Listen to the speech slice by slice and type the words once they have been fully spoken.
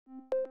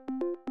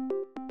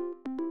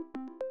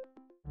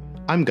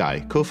I'm Guy,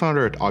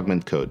 co-founder at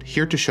Augment Code,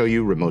 here to show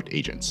you remote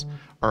agents.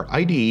 Our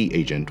IDE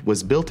agent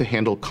was built to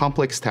handle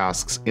complex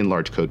tasks in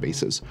large code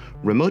bases.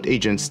 Remote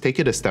agents take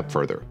it a step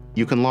further.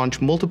 You can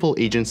launch multiple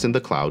agents in the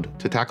cloud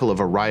to tackle a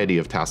variety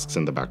of tasks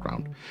in the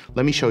background.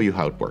 Let me show you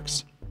how it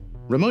works.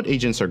 Remote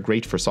agents are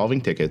great for solving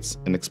tickets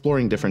and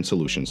exploring different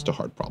solutions to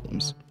hard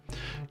problems.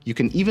 You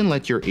can even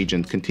let your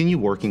agent continue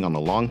working on a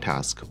long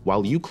task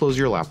while you close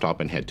your laptop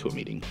and head to a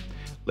meeting.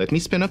 Let me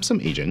spin up some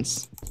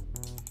agents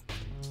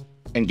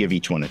and give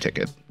each one a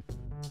ticket.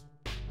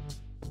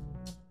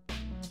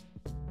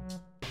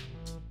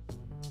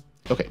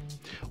 Okay,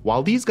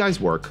 while these guys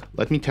work,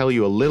 let me tell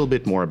you a little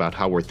bit more about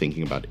how we're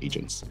thinking about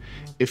agents.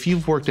 If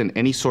you've worked in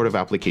any sort of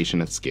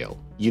application at scale,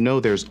 you know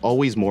there's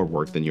always more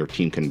work than your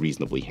team can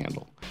reasonably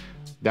handle.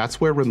 That's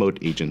where remote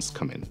agents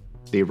come in.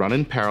 They run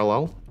in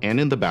parallel and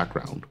in the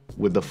background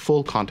with the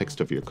full context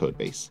of your code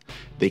base.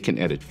 They can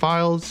edit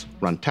files,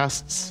 run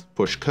tests,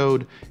 push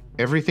code,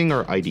 everything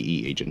our IDE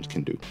agent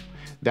can do.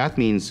 That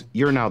means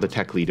you're now the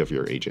tech lead of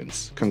your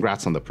agents.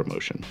 Congrats on the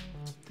promotion.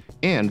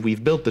 And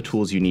we've built the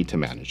tools you need to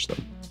manage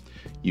them.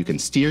 You can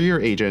steer your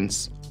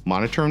agents,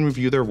 monitor and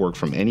review their work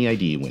from any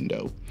IDE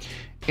window.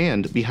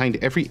 And behind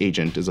every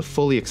agent is a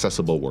fully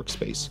accessible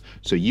workspace,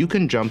 so you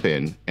can jump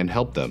in and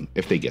help them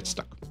if they get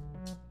stuck.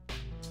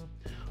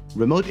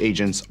 Remote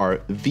agents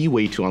are the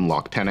way to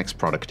unlock 10x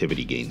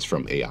productivity gains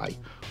from AI.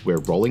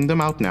 We're rolling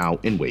them out now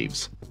in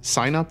waves.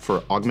 Sign up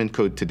for Augment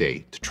Code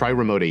today to try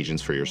remote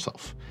agents for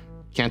yourself.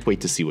 Can't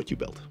wait to see what you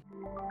build.